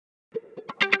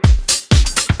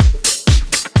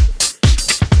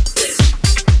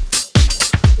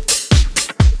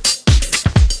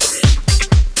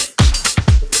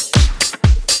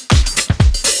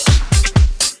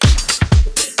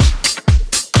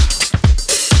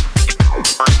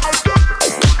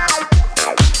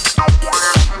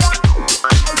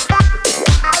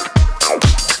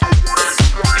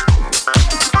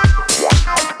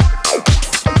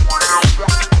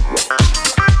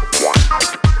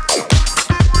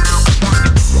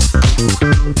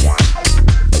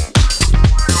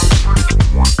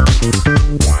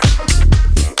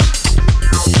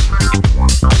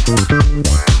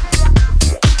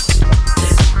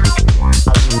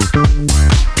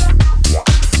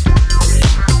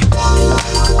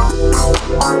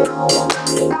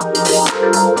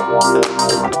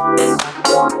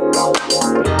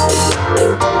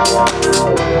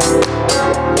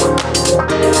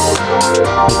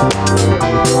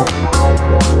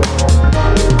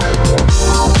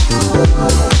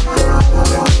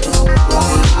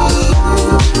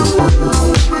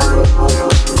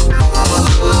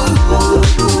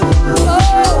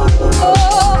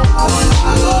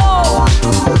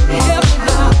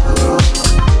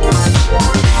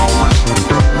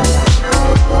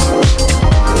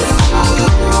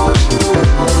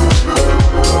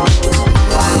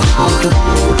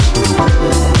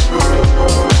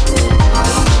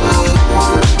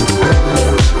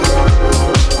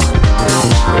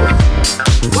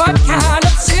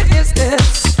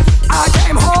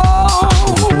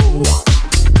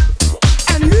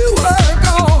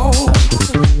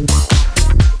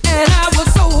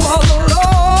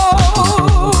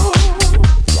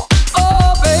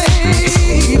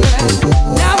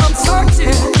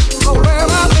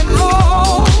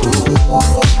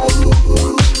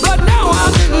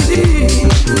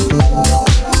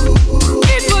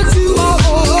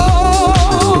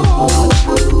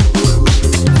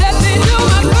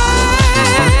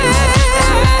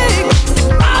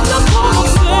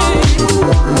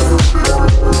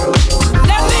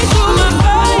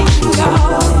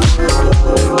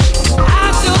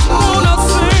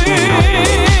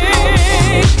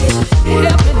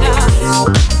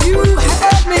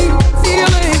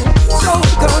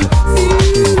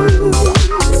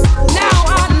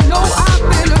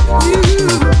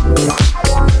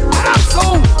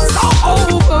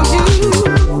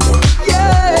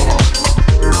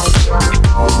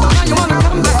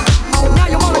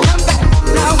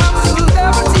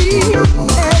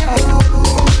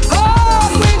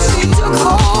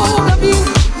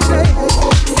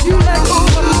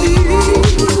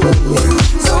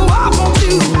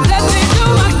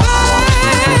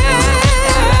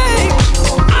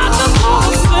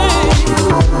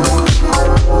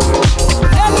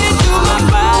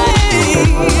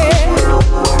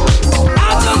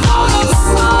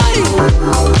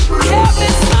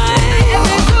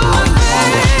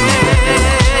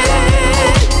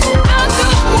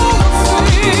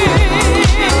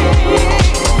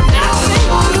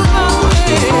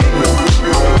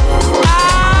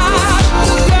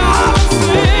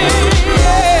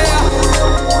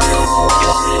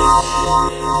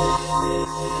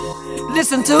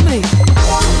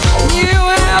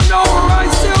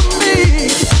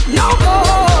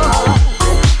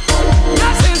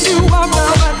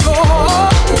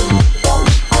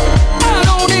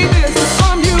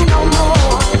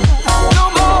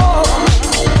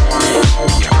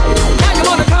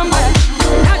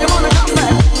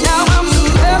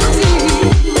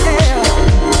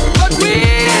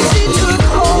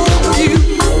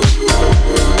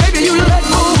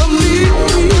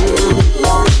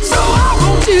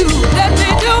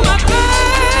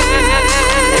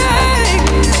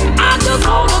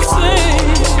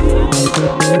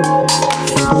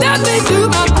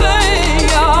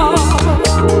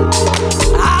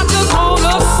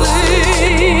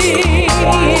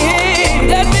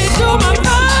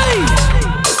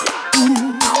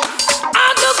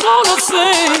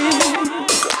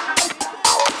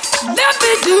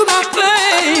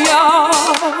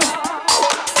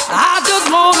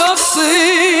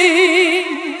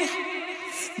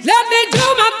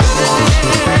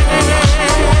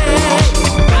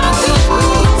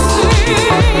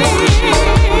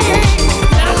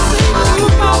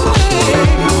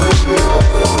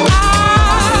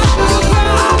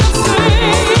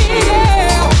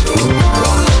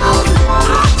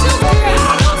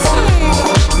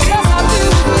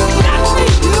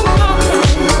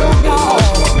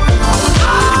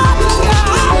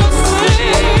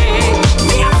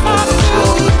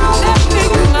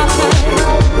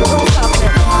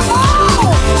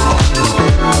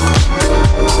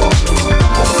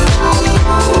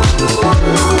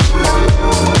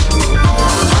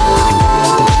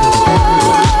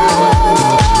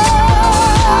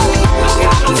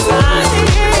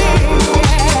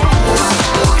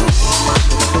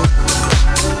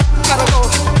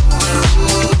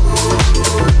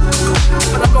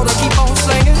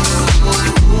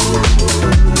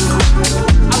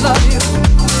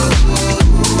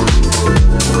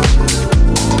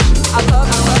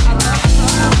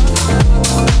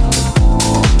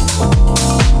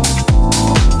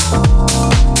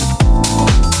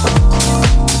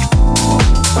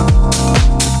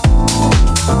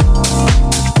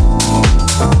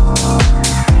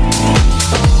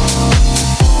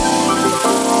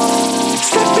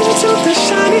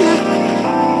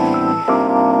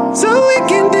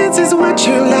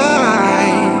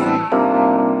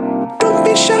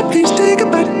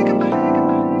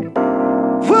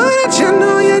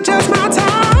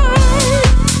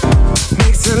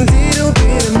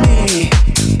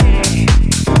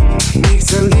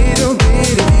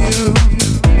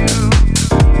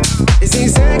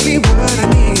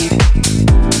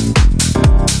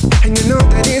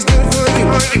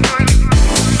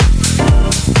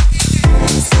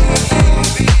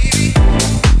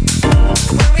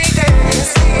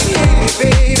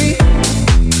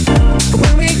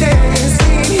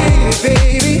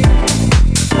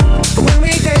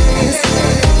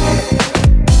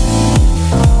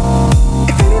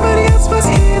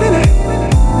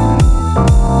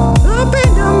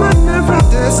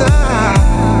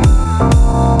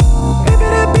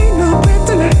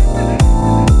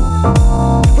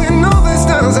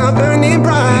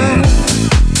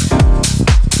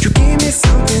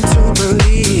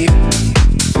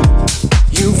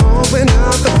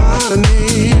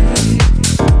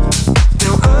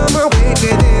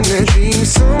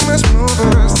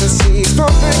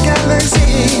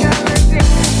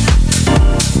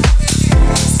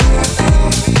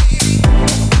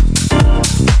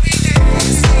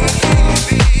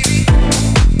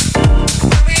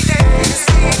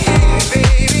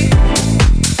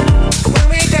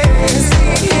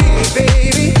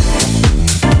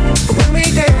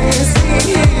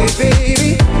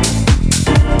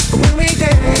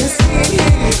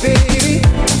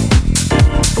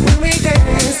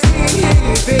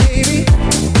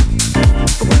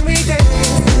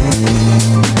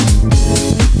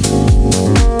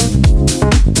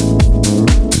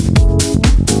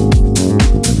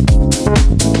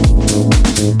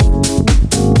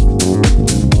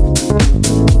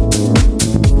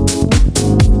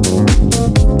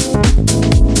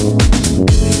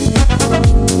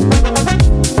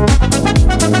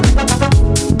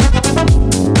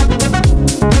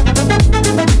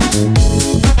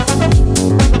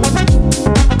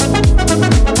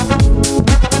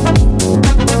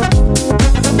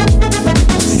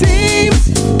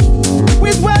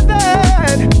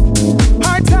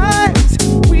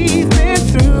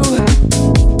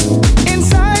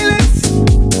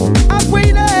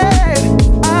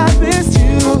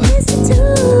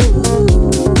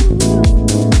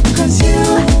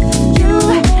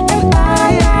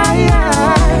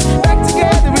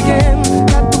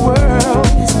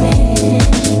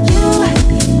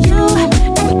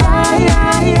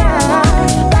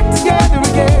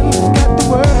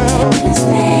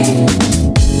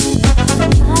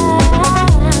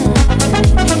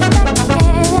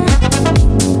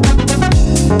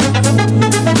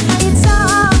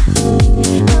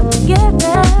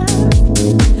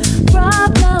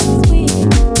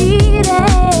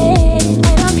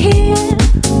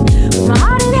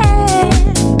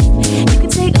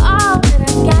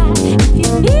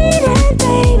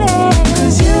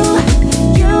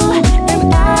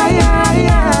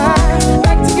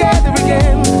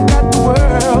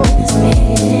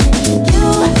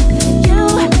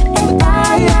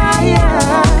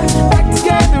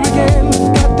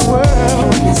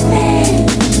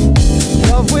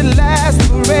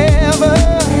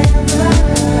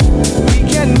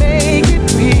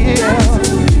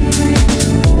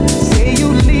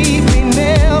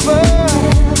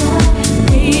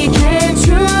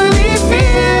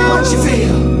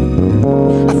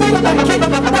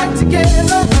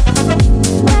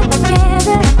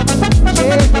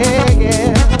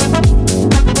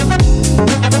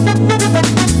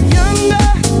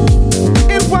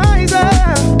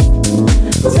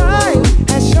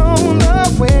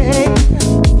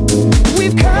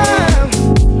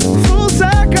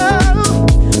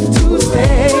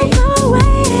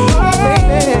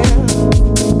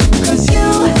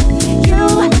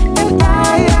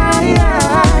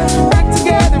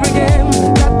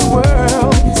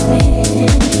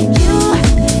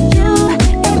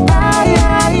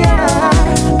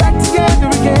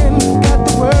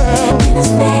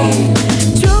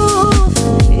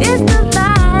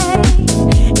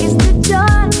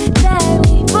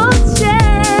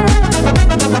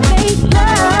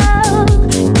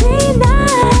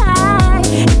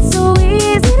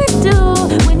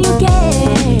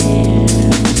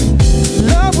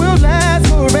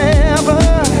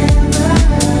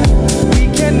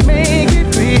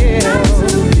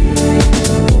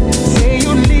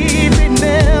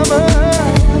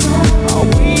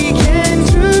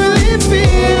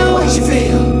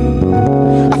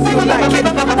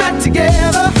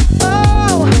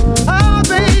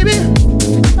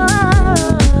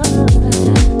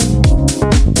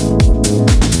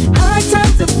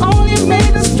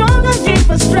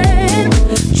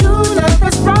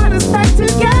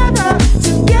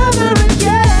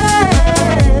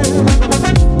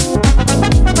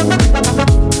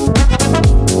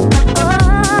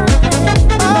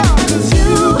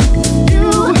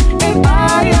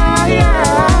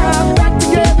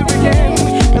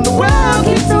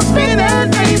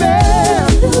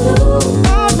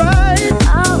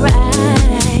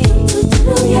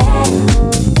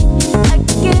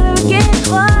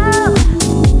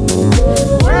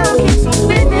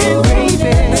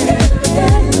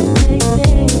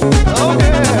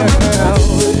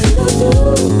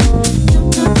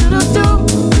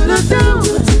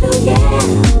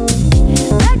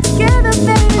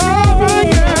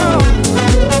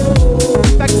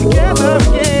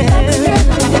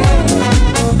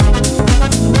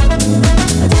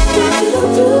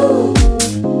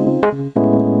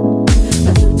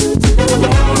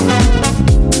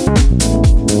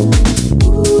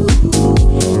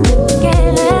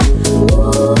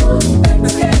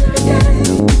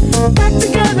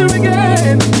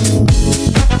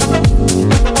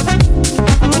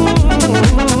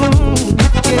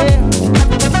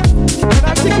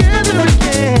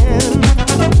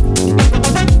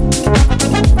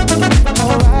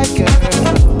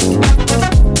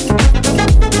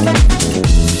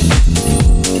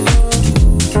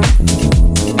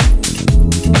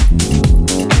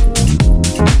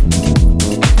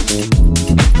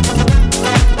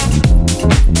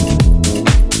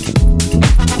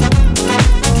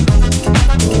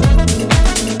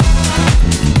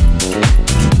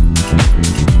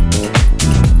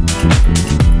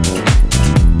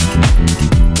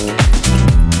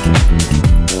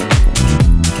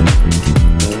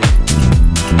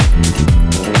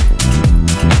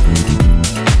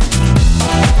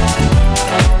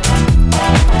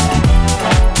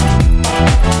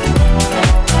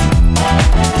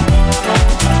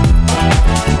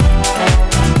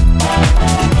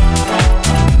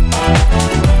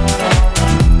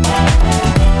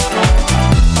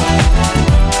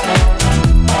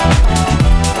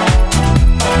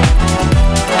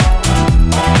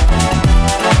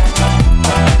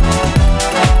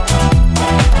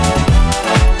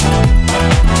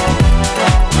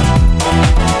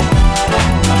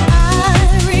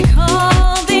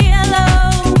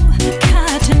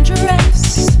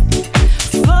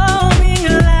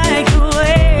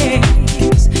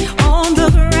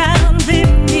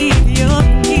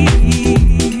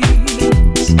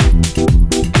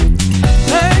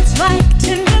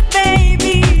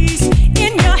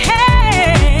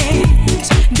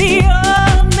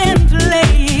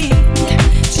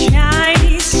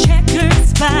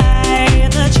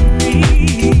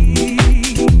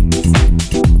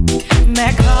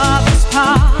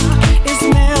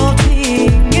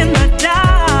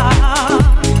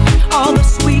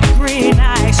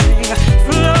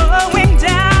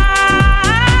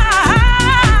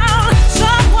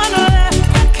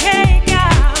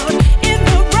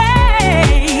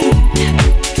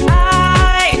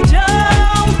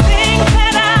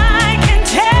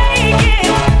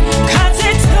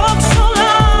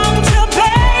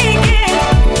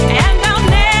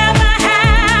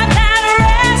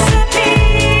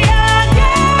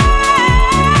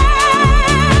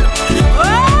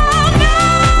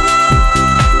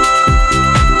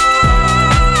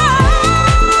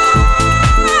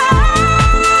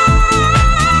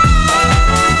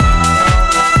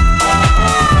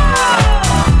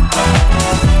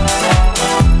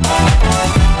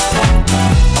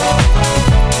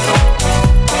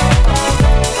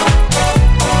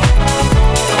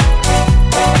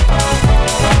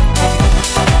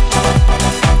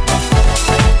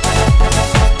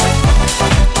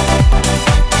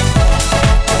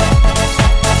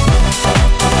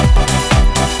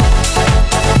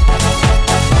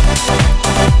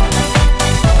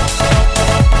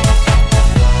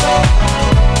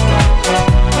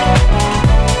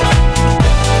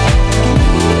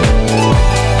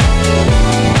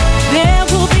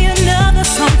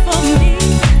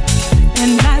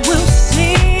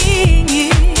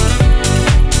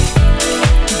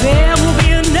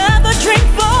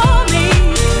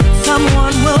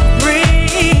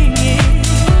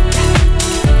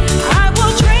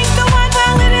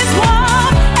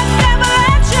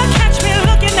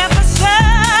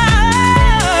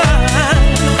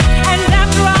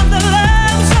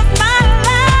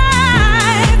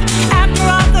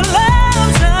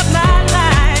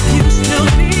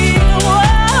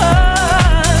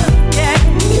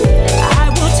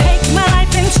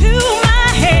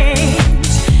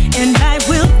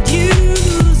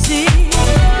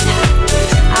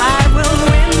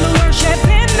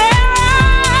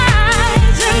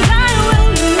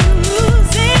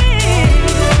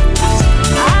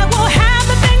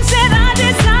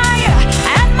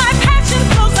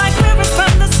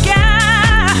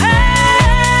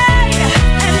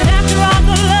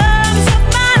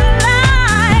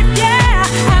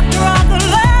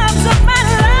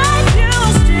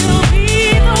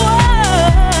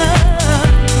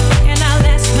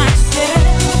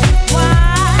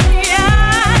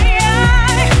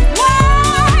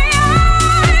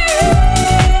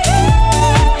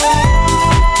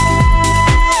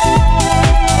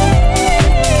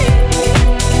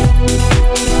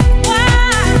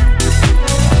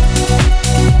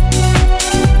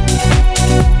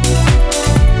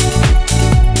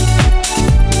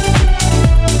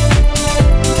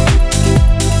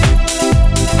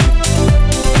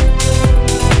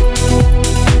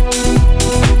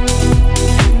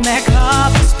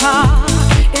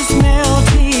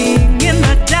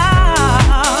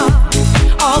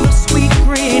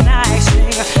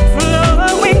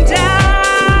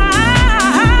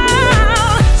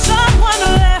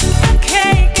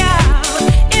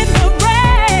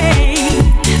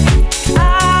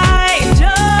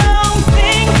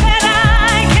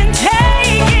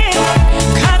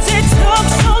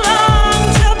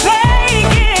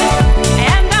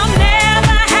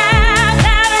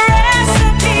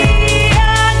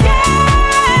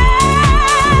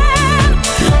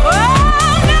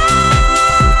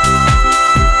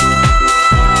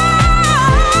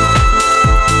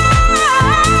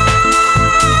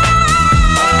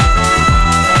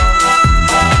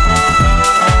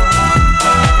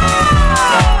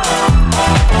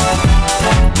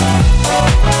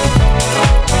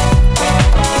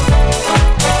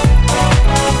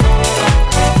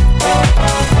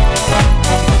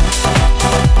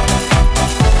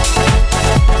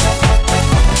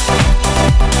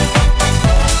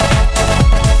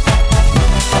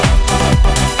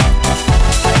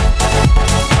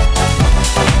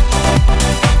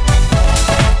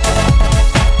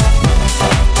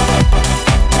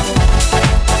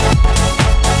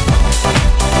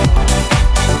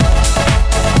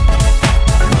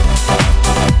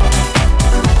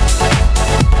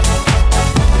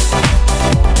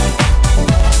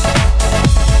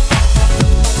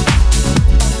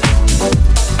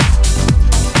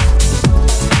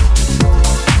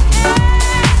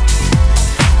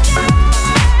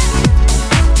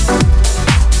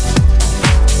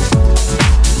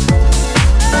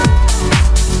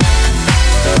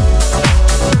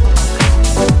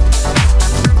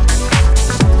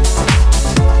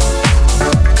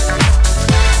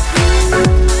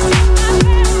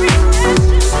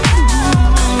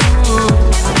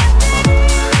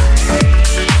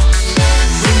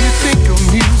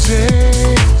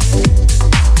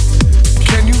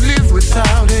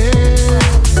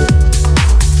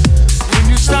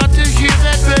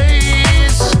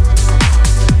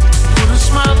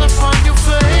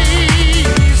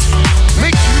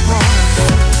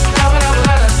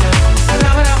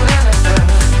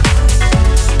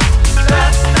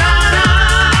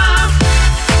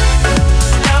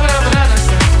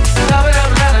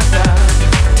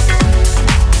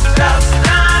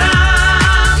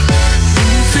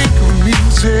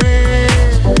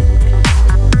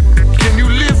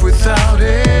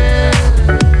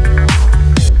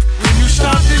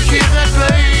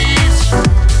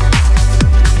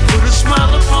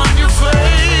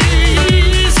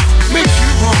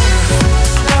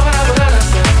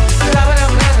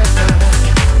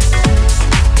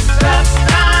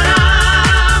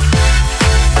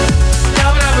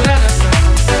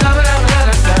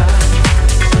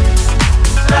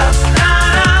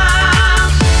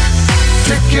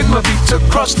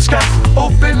across the sky.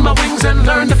 Open my wings and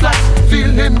learn to fly.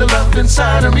 Feeling the love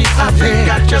inside of me. I think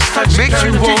I just touched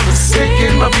eternity.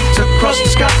 Taking my beats across the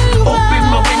sky. Open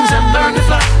my wings and learn to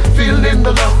fly. Feeling the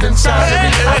love inside of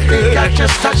me. I think I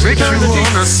just touched eternity.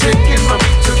 Taking my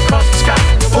beats across the sky.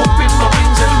 Open my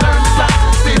wings and learn to fly.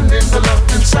 Feeling the love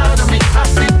inside of me. I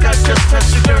think I just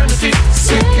touched eternity.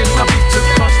 Taking my beats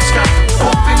across the sky.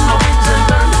 Open my wings and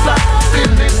learn to fly.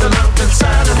 Feeling the love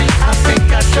inside of me. I think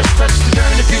I just touched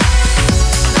eternity.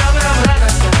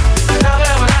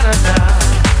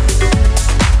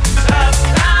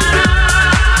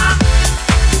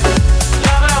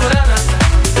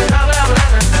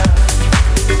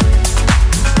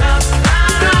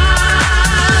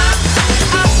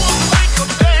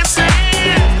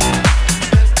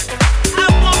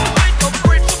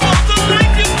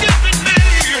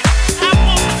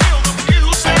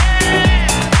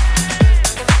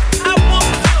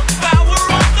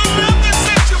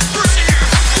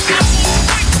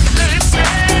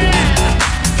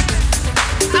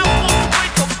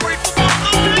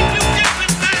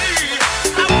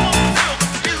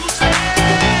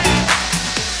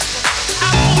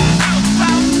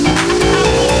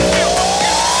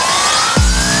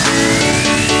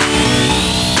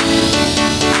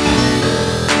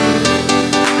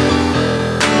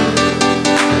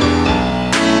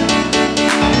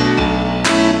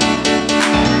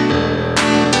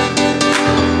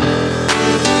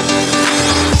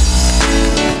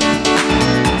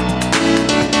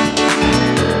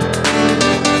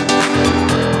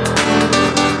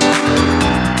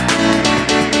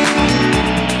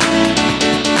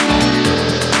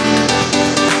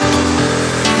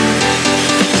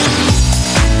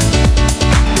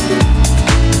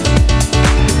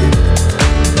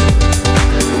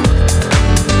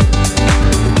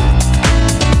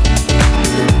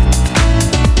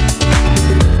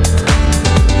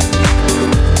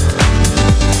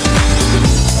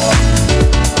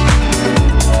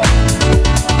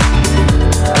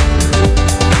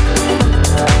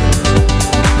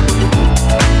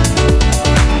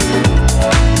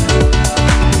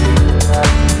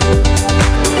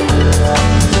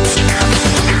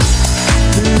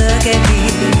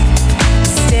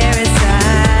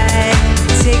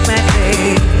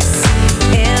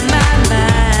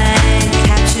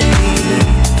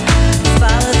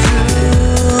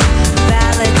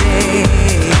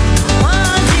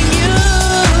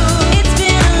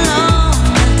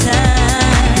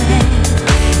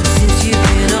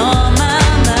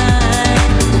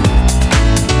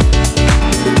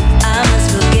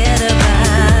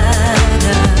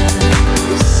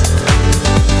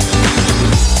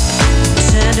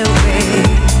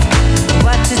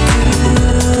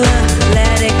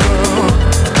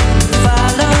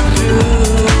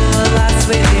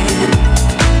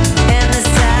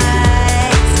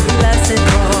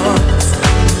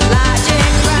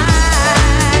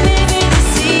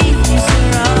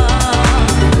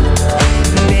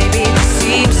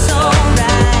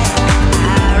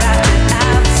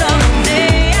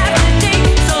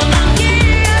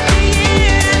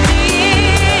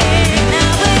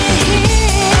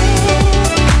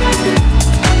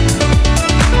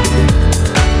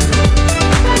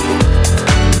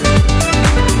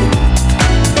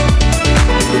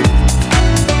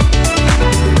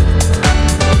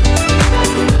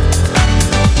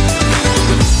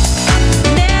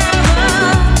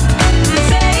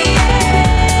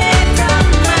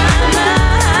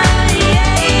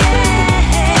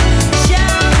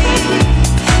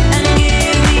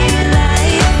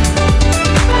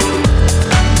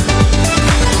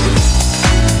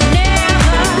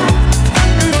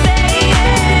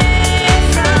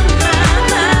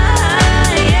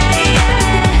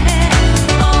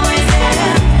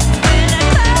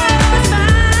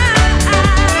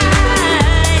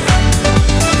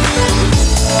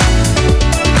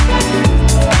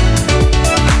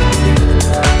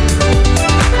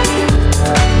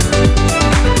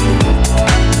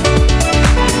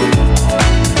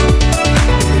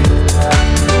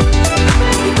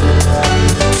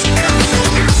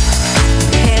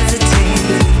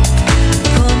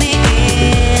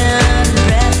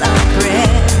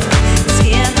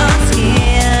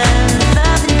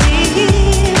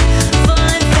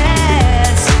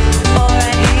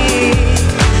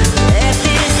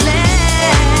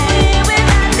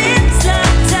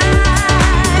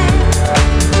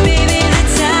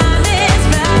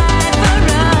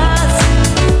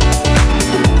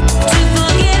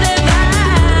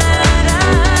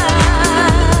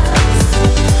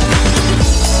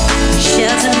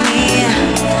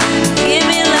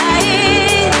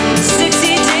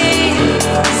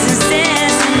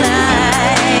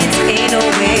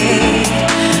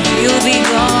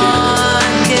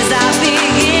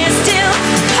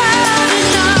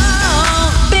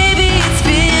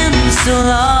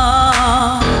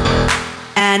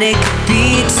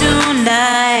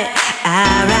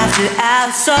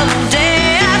 so long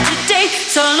day after day,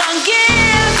 so long year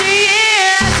after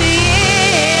year after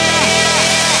year.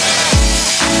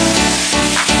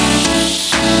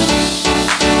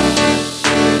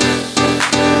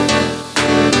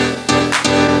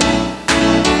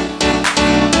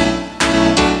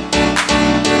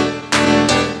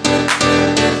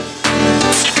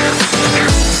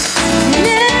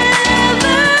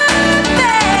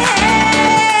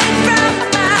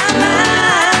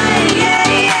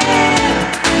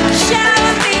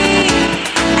 Shower me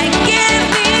and give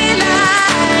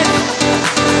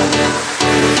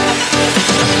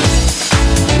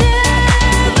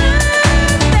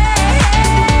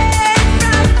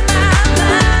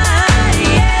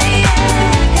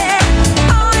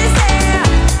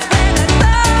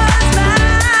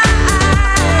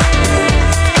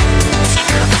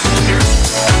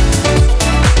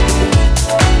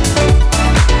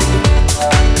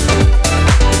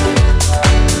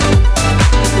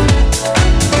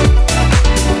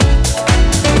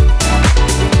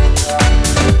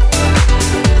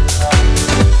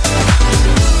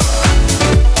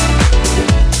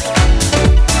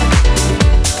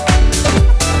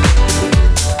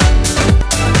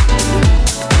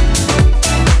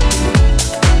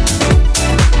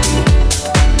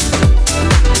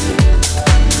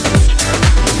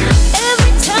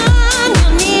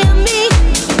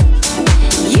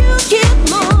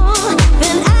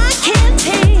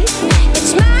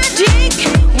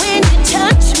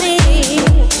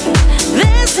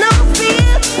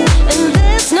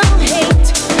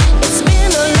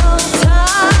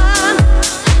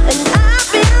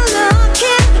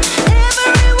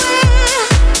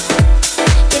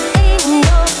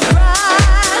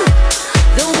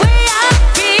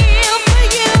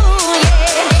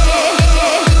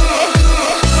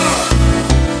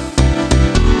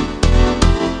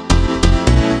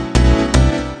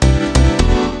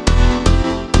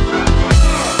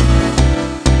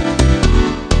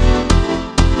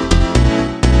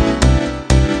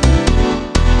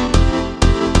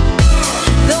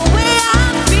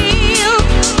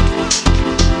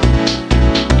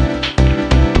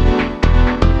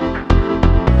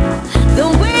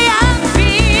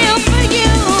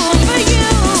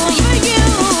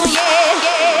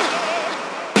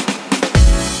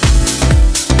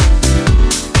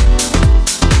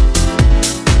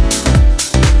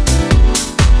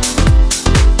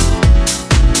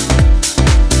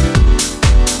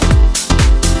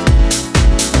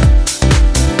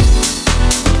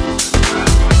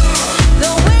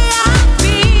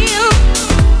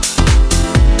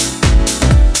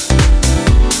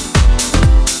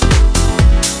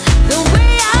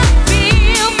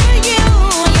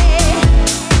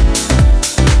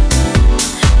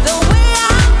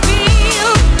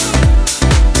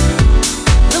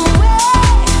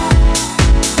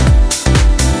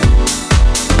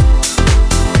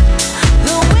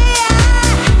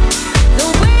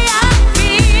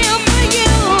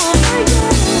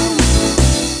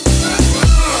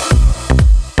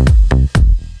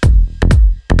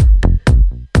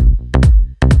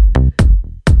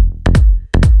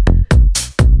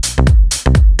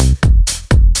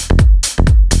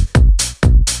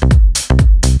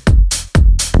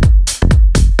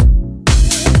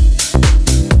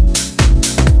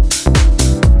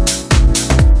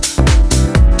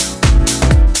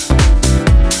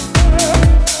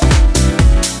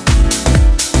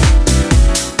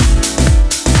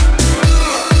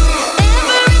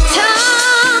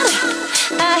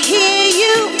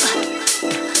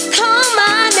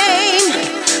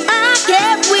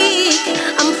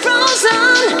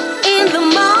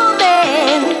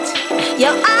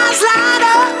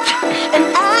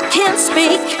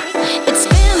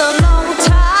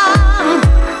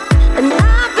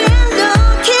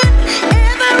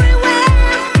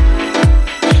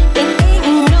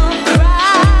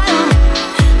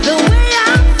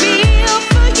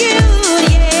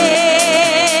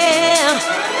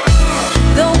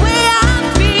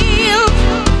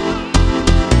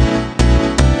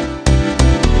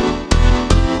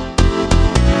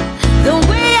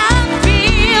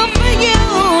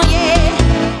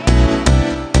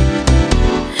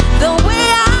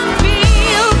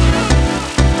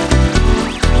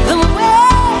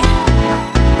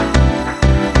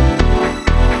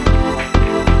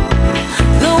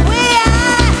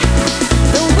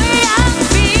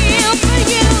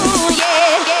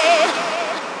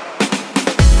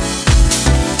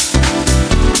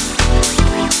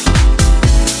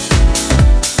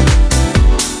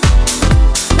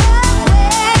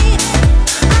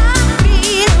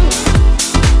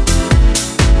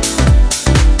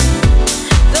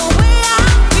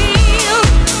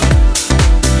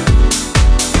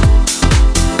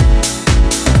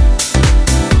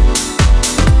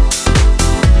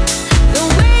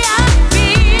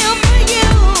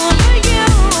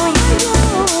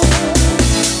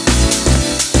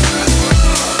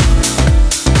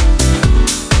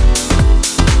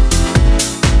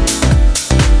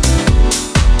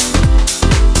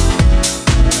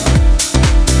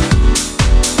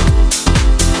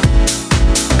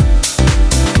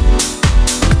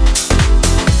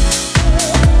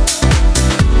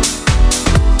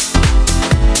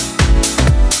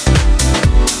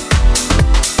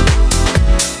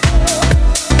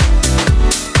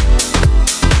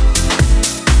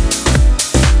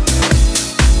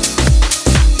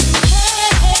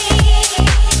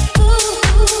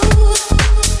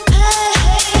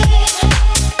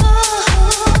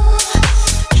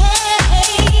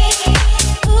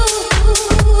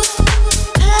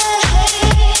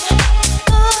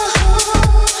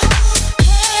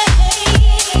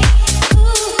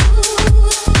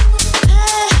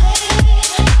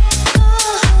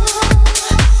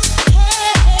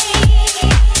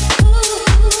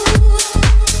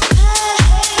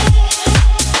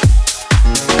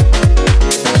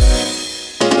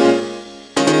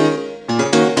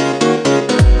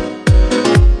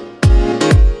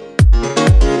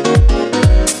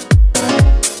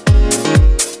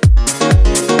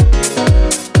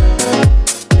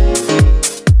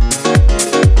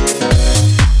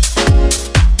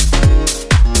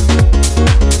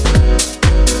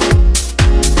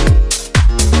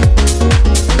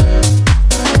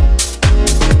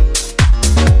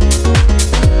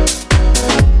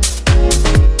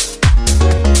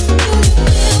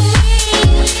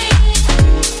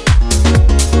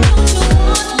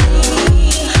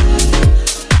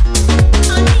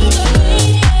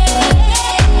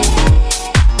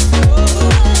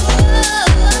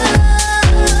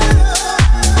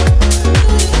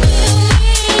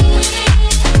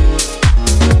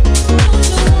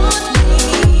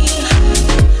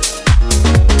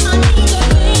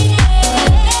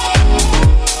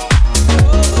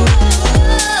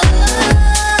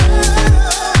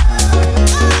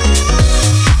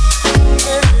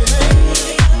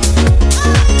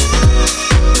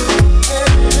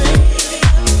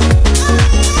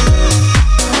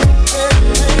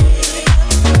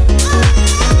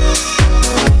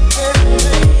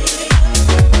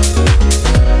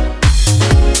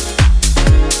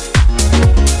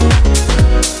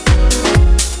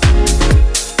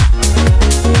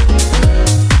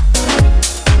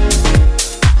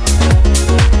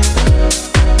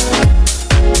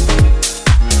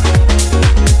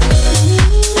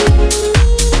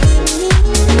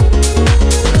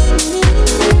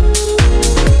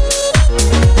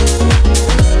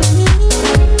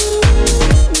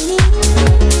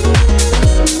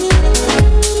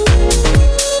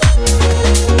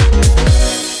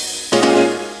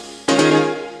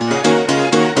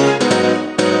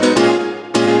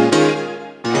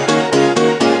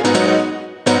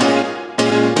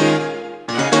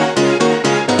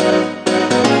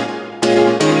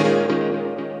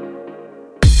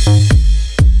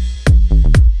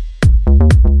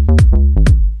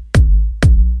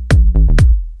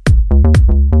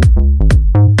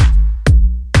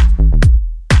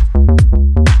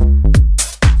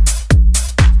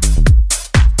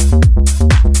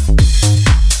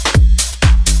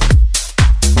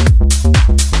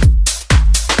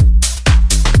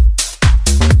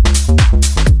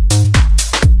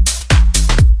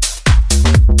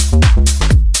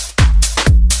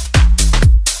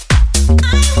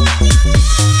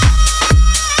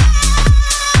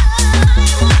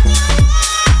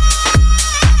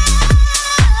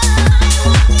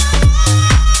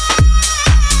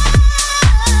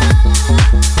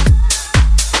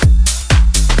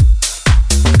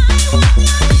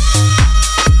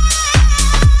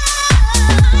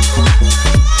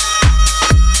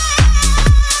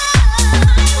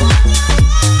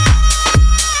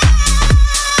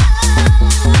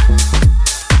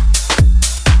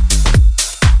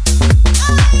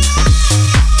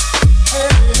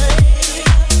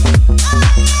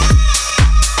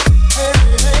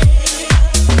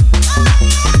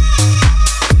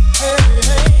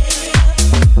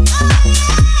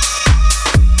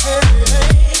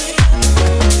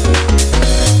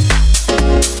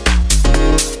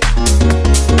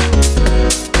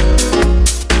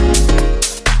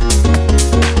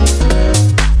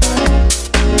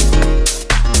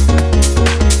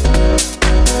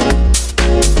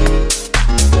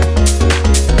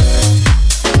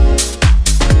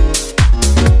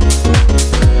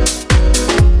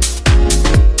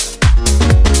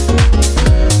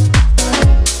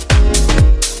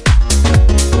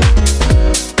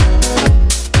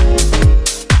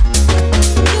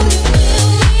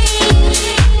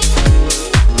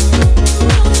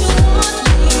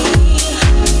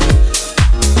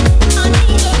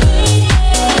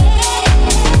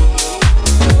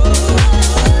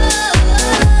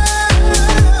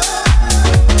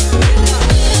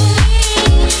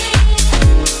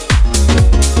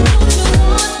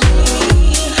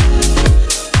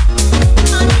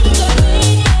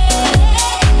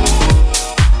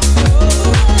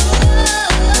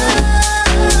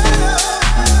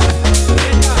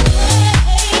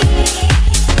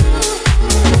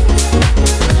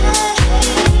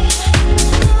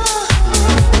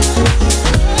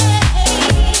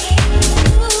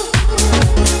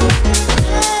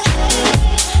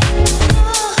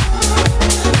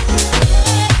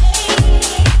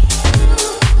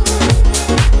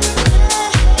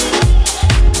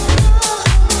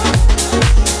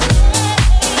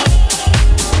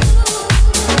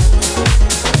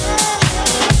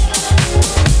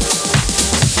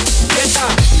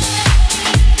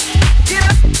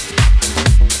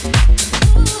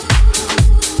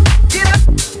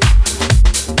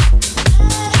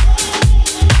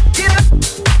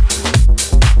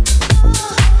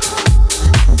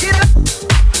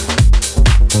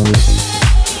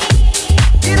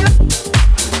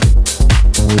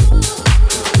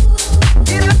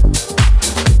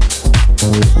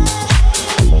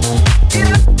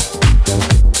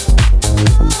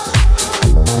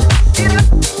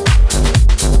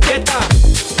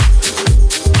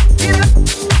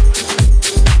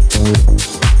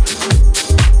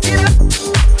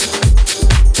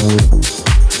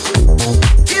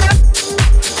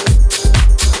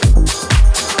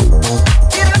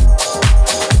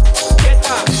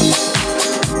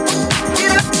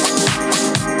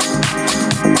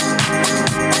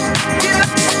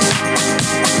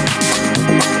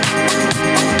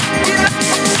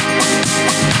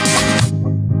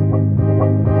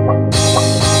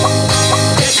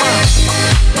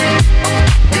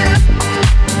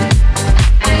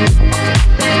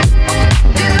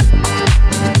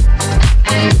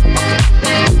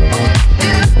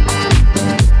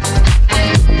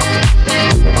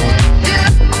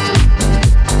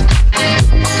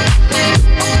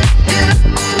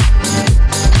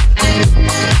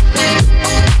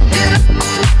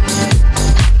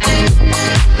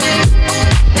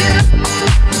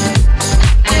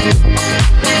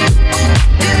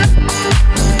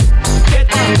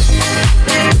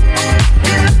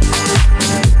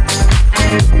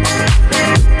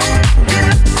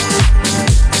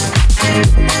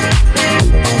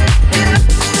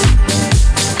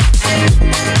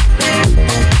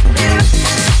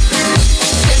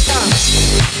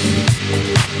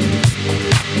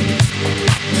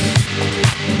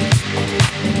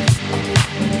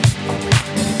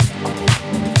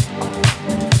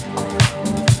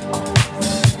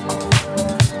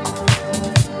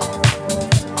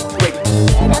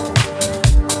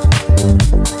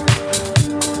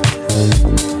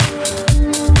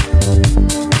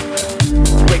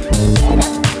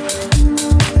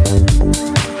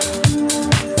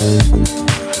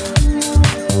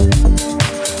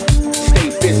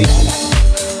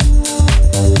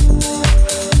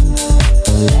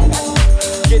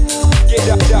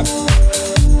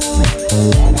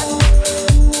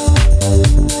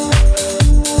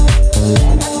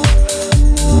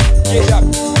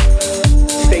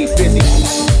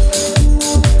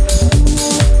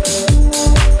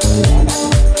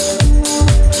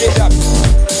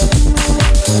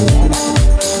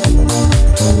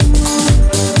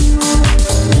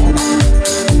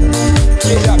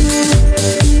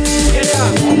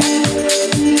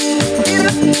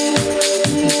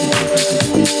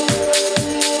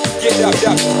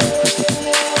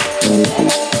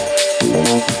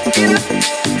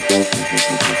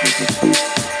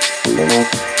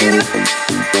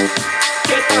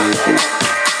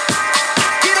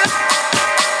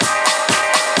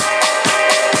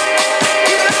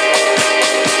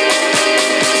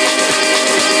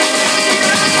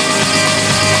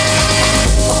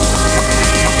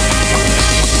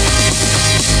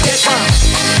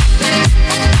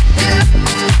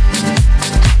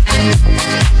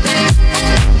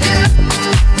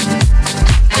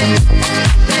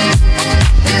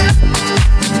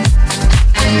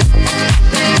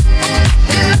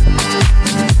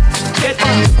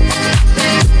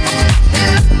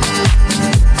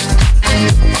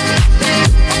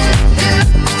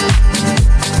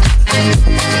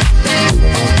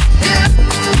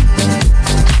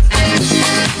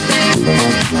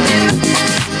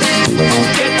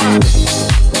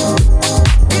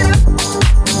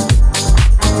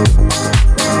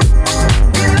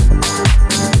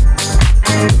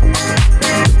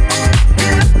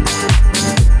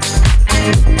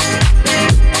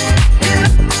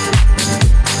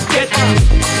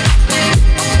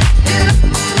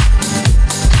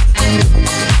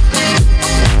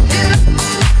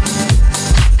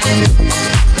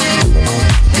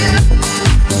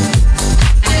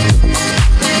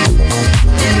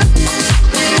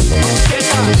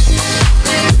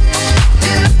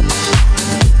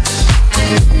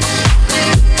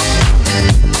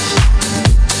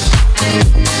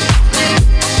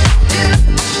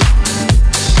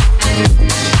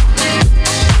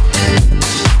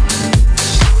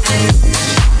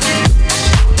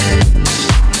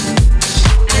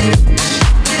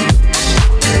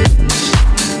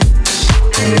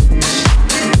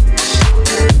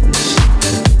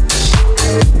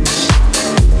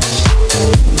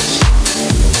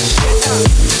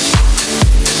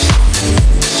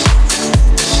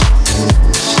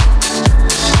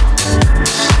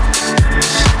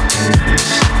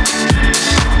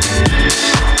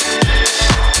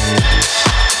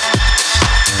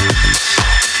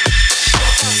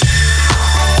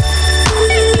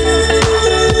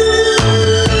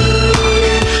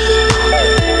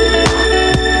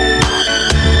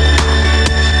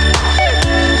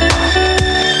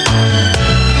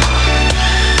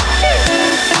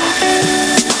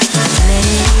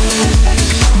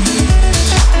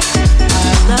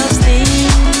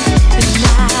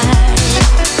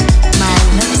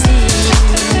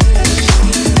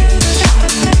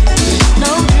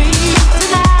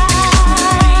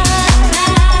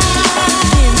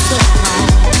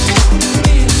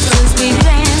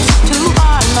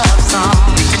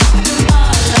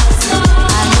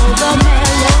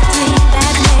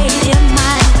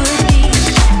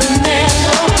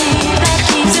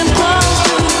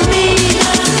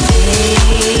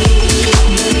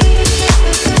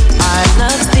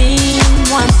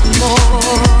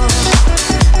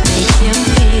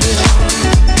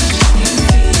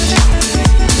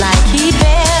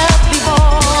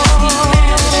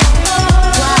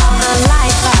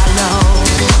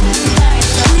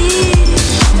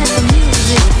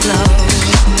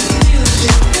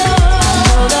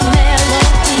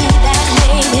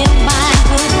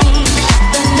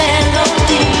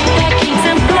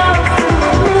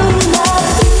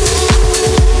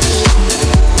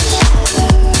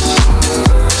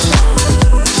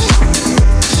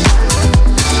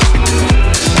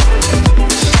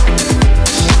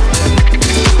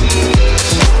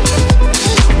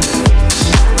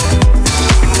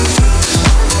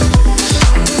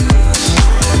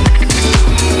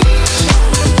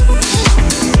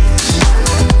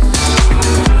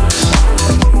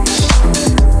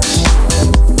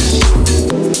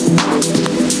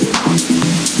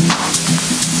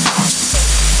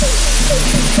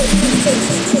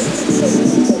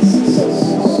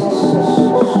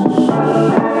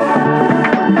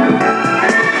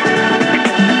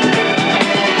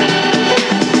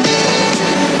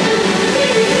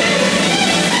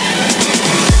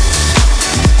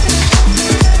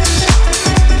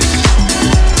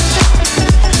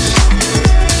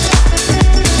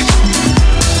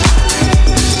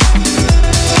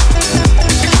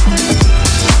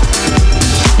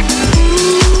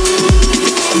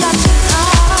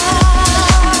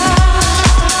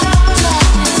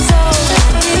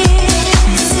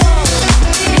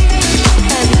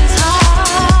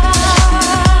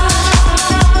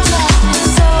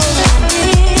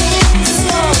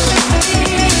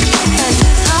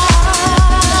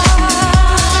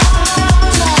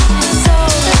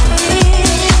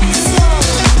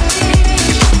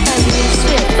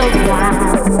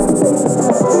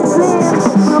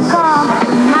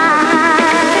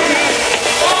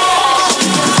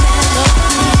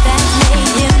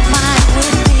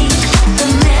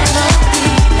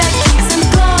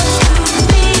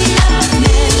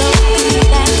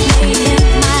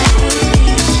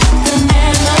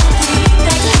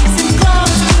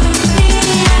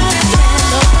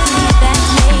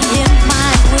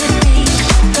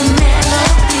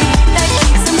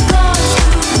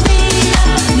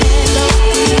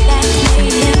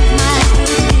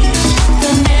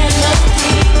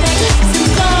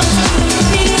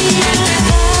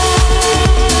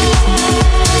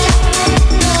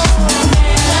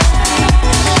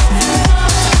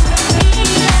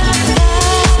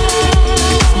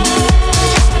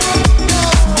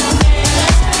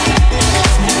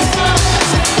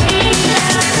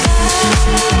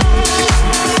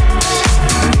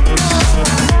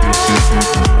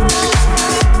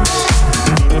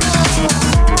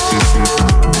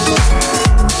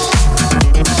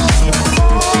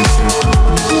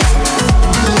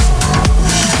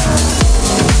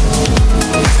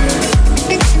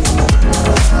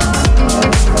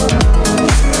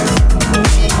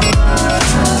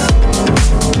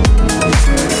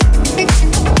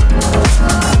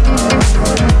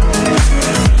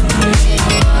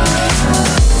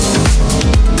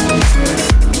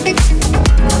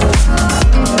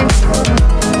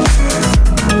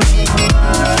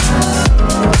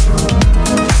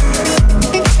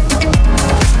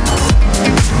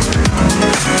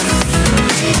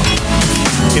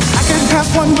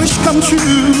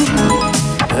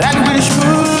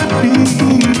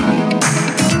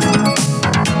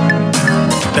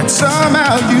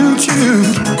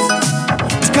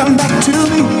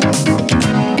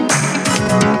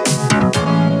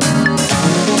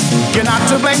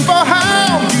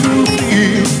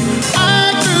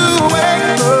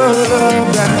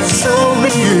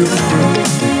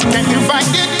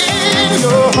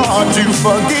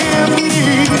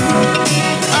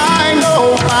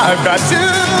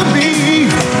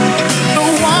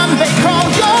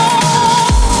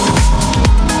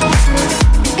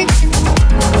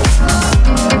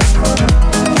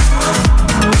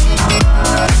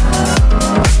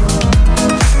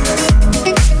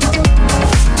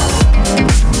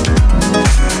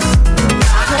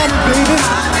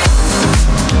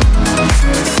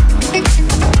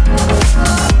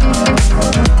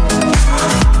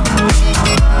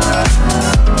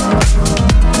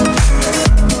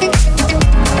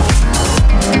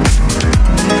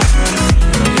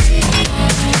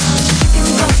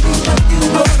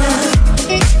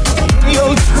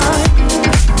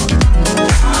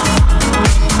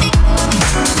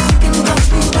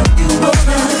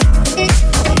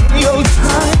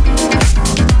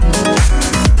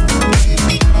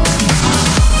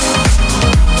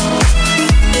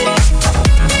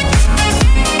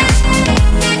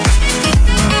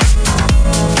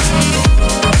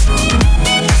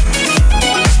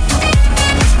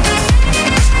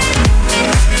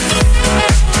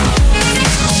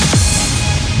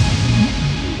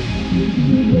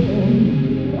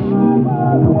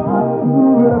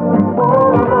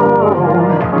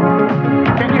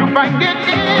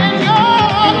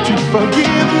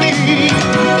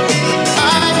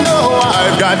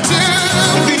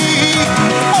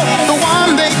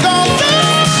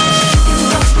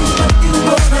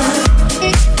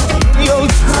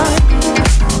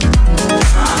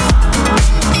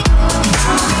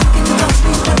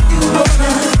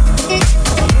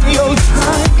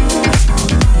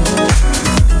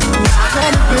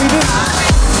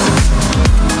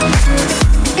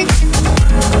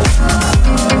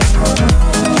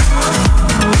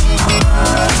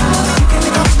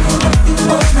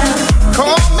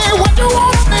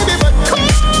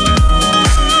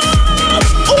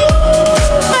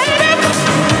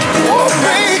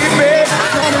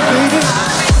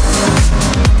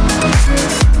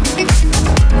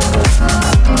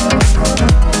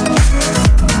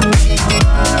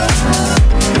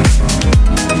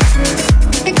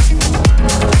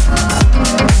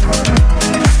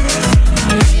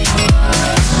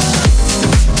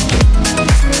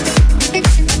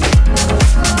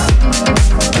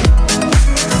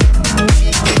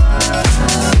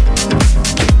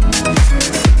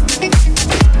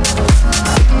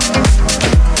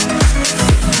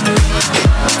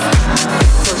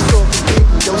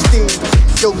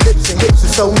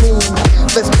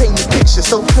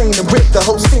so clean and rip the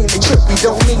whole scene. They trip, we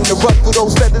don't mean to ruffle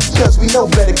those feathers because we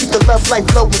know better. Keep the love life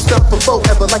low and stuff for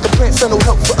forever. Like a plant, sun will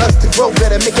help for us to grow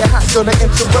better. Make it hot, gonna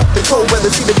interrupt the cold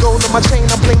weather. See the gold on my chain,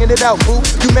 I'm blinging it out, boo.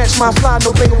 You match my fly,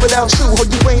 no blinger without you. Oh,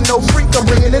 you ain't no freak, I'm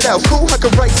bringing it out, cool. I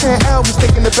could write 10 albums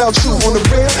thinking about you. On the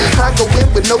real, I go in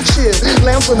with no chill.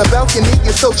 Lounge on the balcony,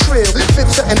 you're so trill.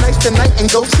 Sip something nice tonight and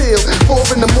go till 4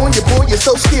 in the morning, your boy, you're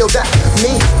so skilled. That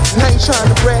me, and I ain't trying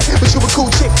to brag, but you a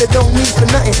cool chick that don't need for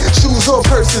nothing. Shoes or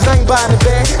purses, I ain't buying a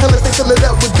bag unless they fill it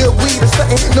up with good weed or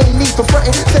something. No need for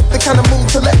frontin', set the kind of mood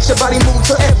to let your body move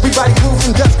till everybody move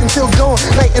from dusk until dawn,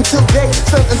 night until day,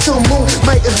 sun until moon.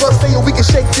 Might as well stay or we can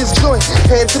shake this joint.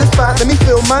 Head to the spot, let me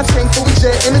fill my tank before we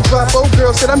jet in the drop. Oh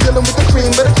girl said I'm dealing with the cream,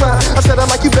 better cry. I said I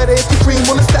like you better if the cream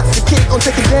wanna stop. The kid gon'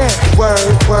 take it down. Word,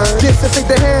 word. Dissipate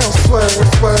the hound. Swerve,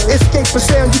 swerve. Escape for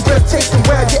sound, you breathtaking.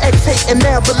 Wow, you ex hating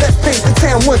now, but let's paint the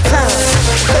town one time.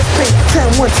 Let's paint the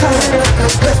town one time.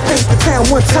 Let's paint the town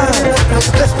one time.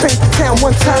 Let's paint the town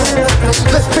one time.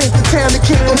 Let's paint the town. The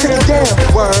kid gon' take it down.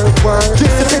 Word, word.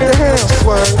 Dissipate the hound.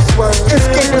 Swerve, swerve.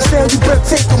 Escape for sound, you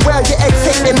breathtaking. Wow, you ex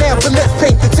hating now, but let's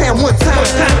paint the town one time.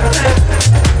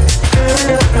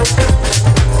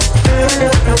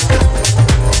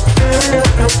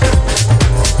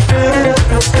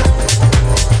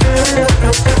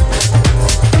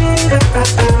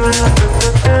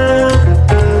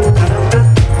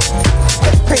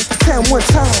 Let's paint the town one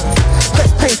time.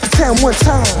 Let's paint the town one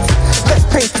time. Let's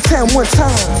paint the town one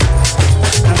time.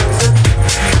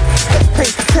 Let's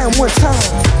paint the town one time.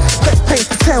 Let's paint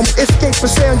the town. Escape for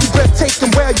sound, you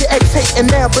breathtaking. Wow, you ex hating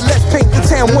now, but let's paint the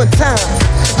town one time.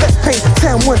 Let's paint the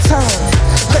town one time.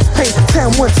 Let's paint the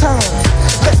town one time.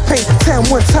 Let's paint the town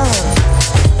one time.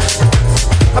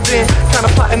 I've been kinda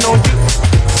plotting on you.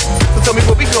 So tell me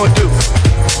what we gon' do.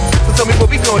 So tell me what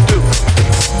we gon' do.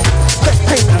 Let's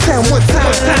paint the town one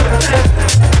time.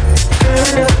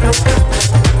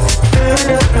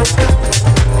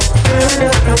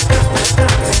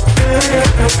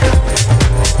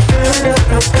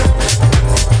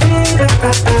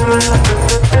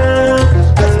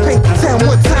 Let's paint the town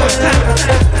one time.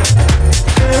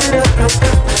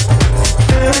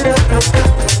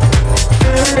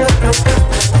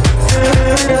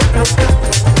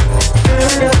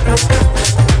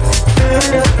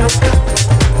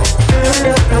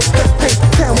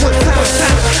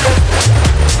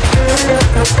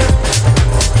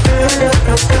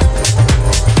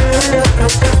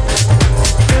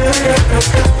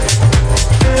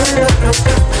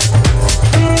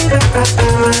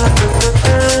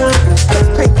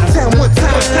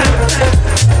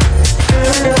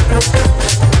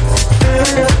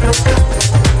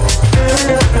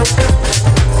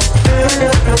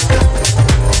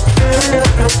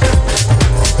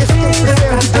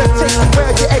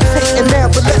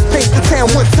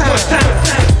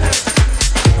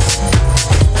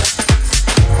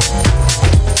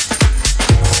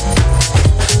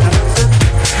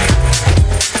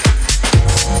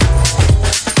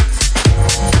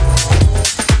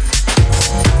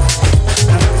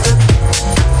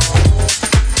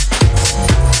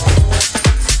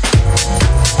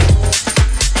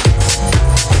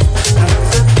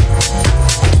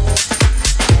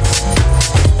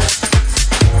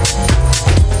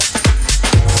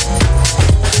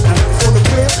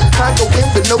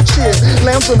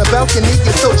 On the balcony,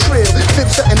 you're so trill. Sip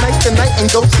something nice tonight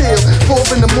and go till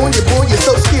 4 in the morning, boy, you're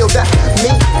so skilled. That me,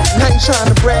 and I ain't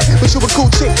trying to brag, but you a cool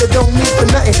chick that don't need for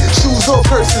nothing. Shoes or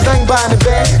purses, I ain't buying a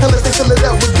bag unless they fill it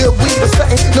up with good weed or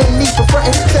something. No need for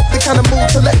frontin', set the kind of mood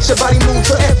to let your body move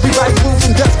till everybody move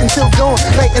from dusk until dawn,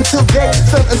 night until day,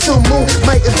 sun until moon.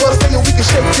 Might as well stay or we can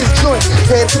shake this joint.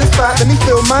 Head to the spot, let me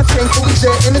fill my tank before we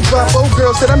jet in the drop. Oh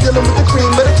girl said I'm dealing with the cream,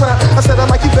 better cry. I said I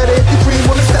like you better if the cream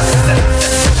wanna stop.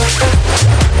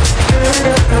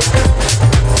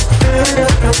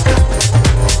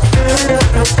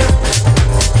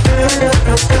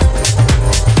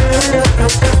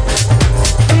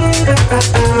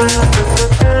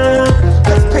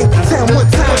 Let's paint the town one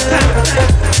time.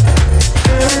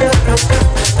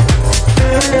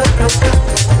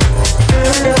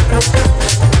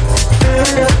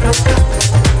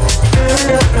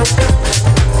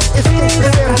 It's the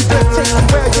sound, you better take it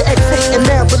where you ex hating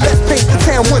now, but let's paint the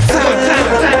town one time.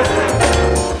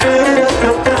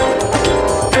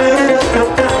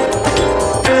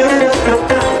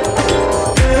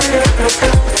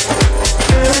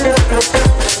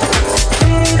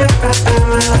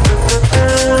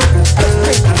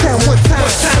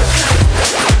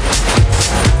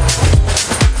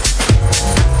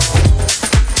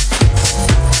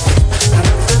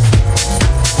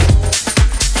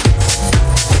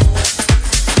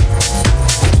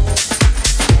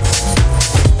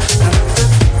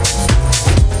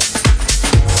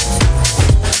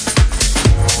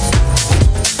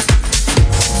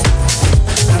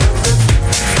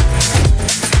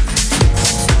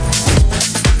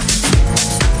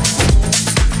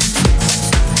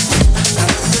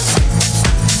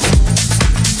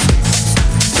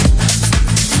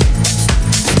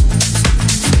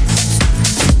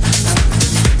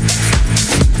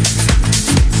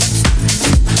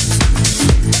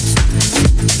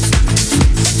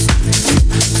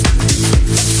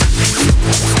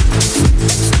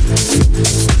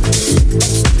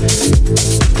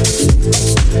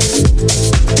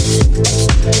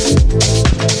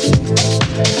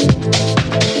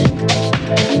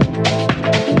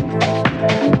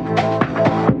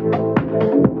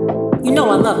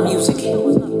 love music.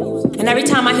 And every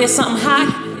time I hear something hot,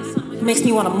 it makes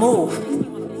me want to move.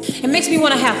 It makes me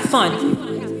want to have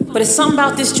fun. But it's something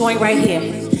about this joint right here.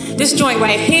 This joint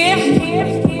right here,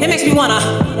 it makes me want to,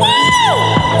 woo!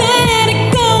 Let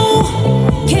it go.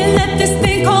 Can't let this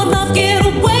thing called love get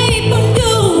away from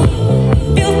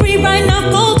you. Feel free right now,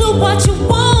 go do what you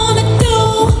want to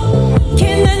do.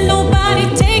 Can't let nobody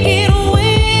take it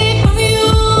away from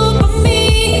you, from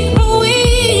me, from we.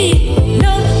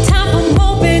 No time for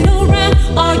moping around.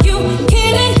 Are you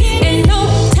kidding? And no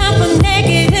time for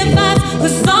negative vibes,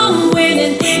 'cause I'm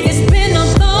winning. It's been a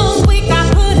long week, I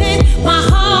put in my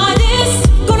hardest.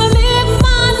 Gonna live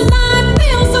my life,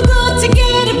 feel so good to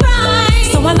get it right.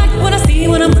 So I like what I see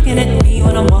when I'm looking at me,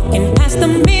 when I'm walking past the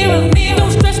mirror.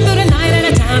 Don't stress through the night at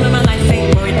a time in my life,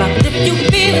 ain't worried about if you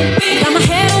feel it. Got my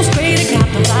head on straight, I got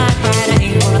my vibe right, I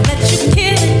ain't gonna let you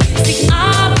kill it. See,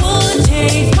 I would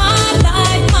change my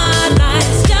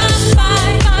life just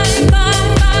fine, fine, fine,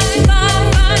 fine, fine,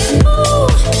 fine. Ooh,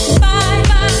 fine,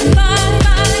 fine, fine,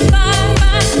 fine, fine,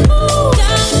 fine. Ooh,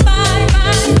 just fine,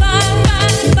 fine, fine,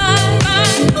 fine, fine,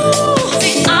 fine. Ooh,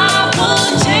 see, I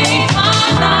would change my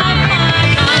life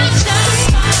just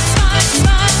fine, fine,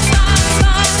 fine, fine,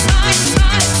 fine, fine,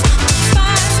 fine.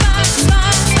 Fine, fine, fine,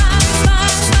 fine,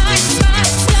 fine, fine, fine.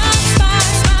 Just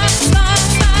fine, fine, fine,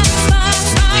 fine, fine,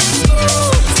 fine.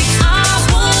 Ooh, see, I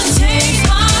would change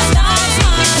my life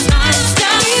just fine.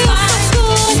 Feels so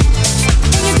good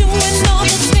when you're doing all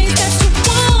the things that you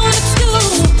wanna do.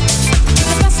 You're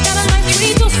the best out of life,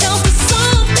 treat yourself to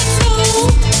something new.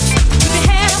 Keep your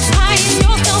head up high in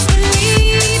yourself,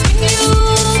 believe in you,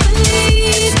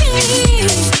 believe in me.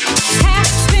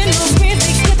 Having a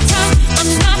really good time, I'm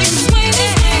not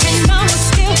complaining, and I'ma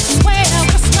still wear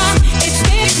a smile if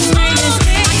it's raining.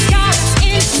 I gotta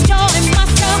enjoy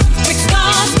myself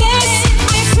regardless.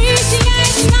 I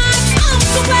appreciate life, I'm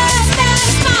so glad that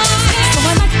it's mine. So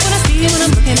I like what I see when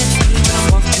I'm looking at me, when I'm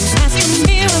walking past the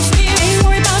mirror. Ain't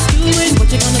worried about you and what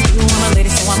you're gonna do, I'm a lady,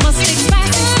 so I must stay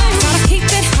classy. Gotta keep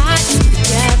it hot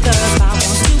together if I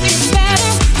want to get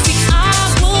better. See, I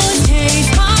would change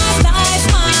my life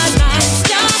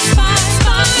just fine,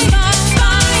 fine, fine,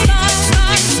 fine,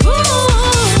 fine. Ooh,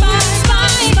 fine,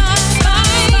 fine, fine,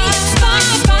 fine,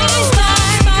 fine, fine, fine,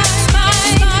 fine,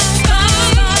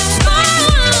 fine, fine.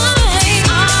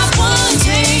 I would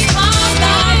change my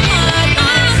life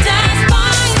just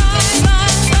fine, fine,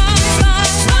 fine, fine, fine,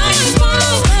 fine, fine,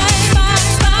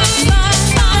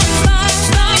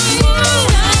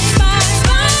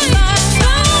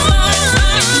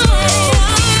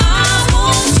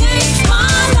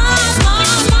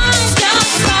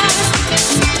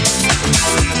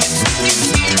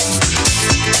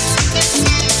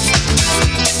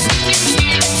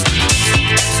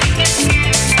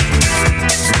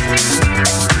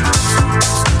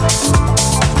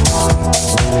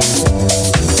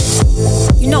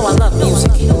 You know I love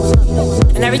music,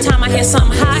 and every time I hear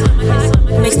something hot,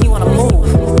 it makes me want to move.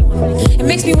 It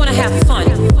makes me want to have fun.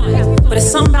 But it's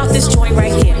something about this joint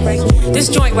right here. This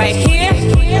joint right here,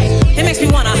 it makes me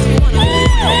want to